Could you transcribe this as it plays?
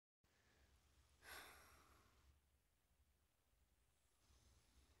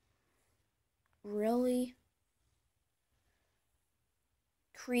Really?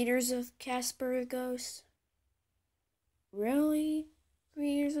 Creators of Casper the Ghost? Really?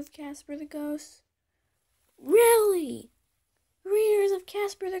 Creators of Casper the Ghost? Really? Creators of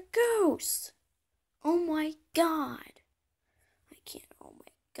Casper the Ghost! Oh my god! I can't. Oh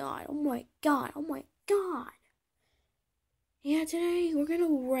my god. Oh my god. Oh my god. Yeah, today we're gonna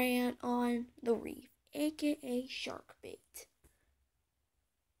rant on the Reef, aka shark bait.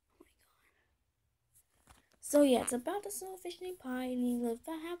 Oh my god. So yeah, it's about a fish named Pie, and he lived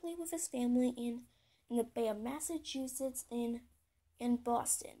happily with his family in the Bay of Massachusetts in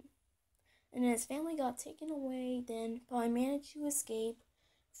Boston. And then his family got taken away. Then Pie managed to escape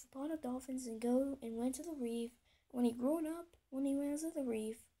with a pot of dolphins and went to the Reef. When he grew up, when he went to the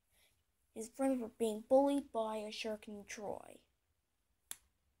Reef, his friends were being bullied by a shark named Troy.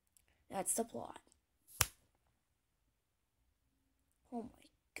 That's the plot. Oh my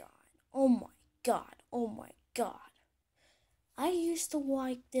god. Oh my god. Oh my god. I used to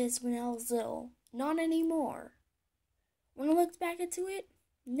like this when I was little. Not anymore. When I looked back into it,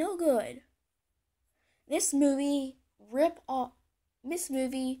 no good. This movie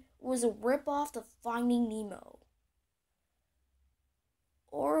was a rip off of Finding Nemo.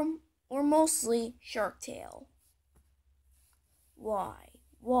 Or mostly Shark Tale. Why?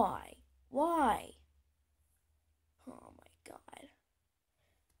 Why? Why? Oh my god.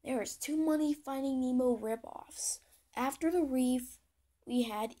 There is too many Finding Nemo rip-offs. After the Reef, we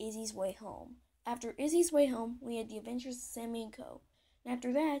had Izzy's Way Home. After Izzy's Way Home, we had The Adventures of Sammy and Co. And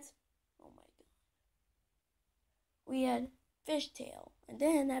after that, oh my god, we had Fishtail. And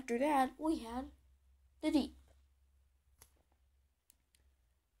then after that, we had The Deep.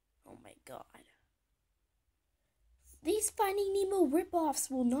 Oh my god. These Finding Nemo rip-offs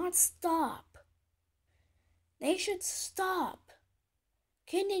will not stop. They should stop.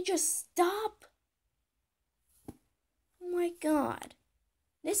 Can they just stop? Oh my god.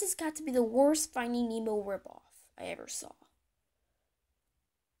 This has got to be the worst Finding Nemo ripoff I ever saw.